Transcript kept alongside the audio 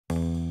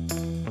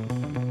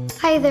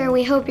Hi there,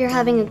 we hope you're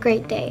having a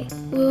great day.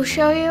 We'll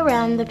show you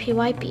around the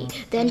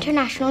PYP, the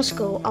International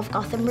School of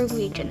Gothenburg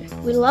Region.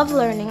 We love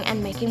learning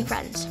and making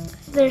friends.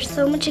 There's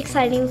so much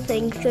exciting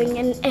things going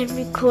in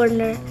every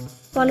corner.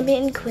 Want to be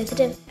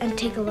inquisitive and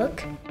take a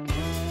look?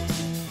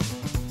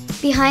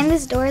 Behind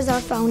this door is our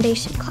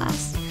foundation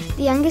class,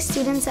 the youngest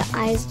students at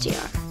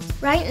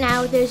ISGR. Right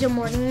now, there's a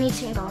morning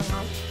meeting going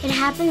on. It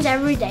happens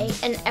every day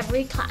in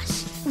every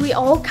class. We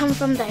all come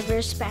from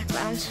diverse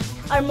backgrounds.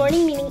 Our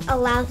morning meeting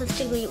allows us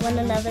to greet one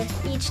another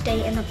each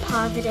day in a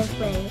positive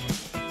way.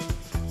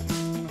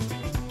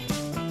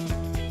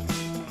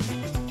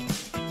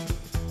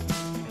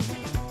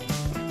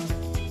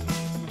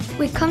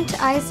 We come to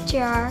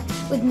ISGR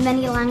with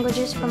many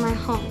languages from our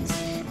homes.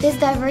 This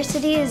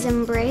diversity is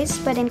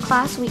embraced, but in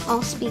class we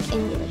all speak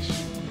English.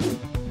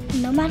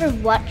 No matter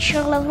what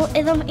your level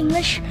is of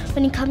English,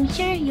 when you come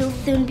here, you'll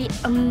soon be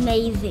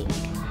amazing.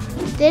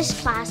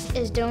 This class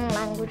is doing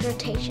language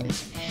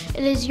rotations.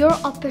 It is your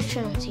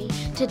opportunity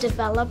to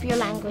develop your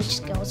language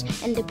skills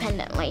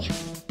independently.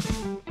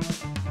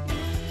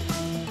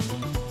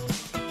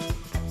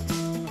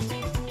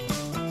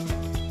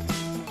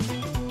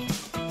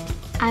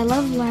 I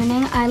love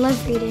learning, I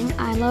love reading,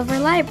 I love our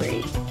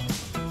library.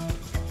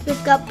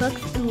 We've got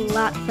books in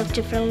lots of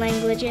different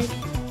languages.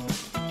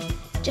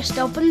 Just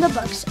open the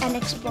books and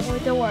explore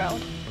the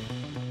world.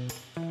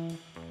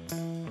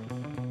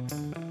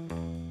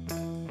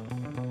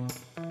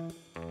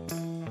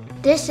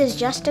 This is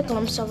just a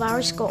glimpse of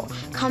our school.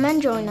 Come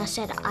and join us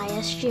at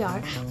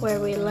ISGR, where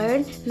we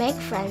learn, make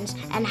friends,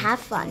 and have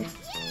fun.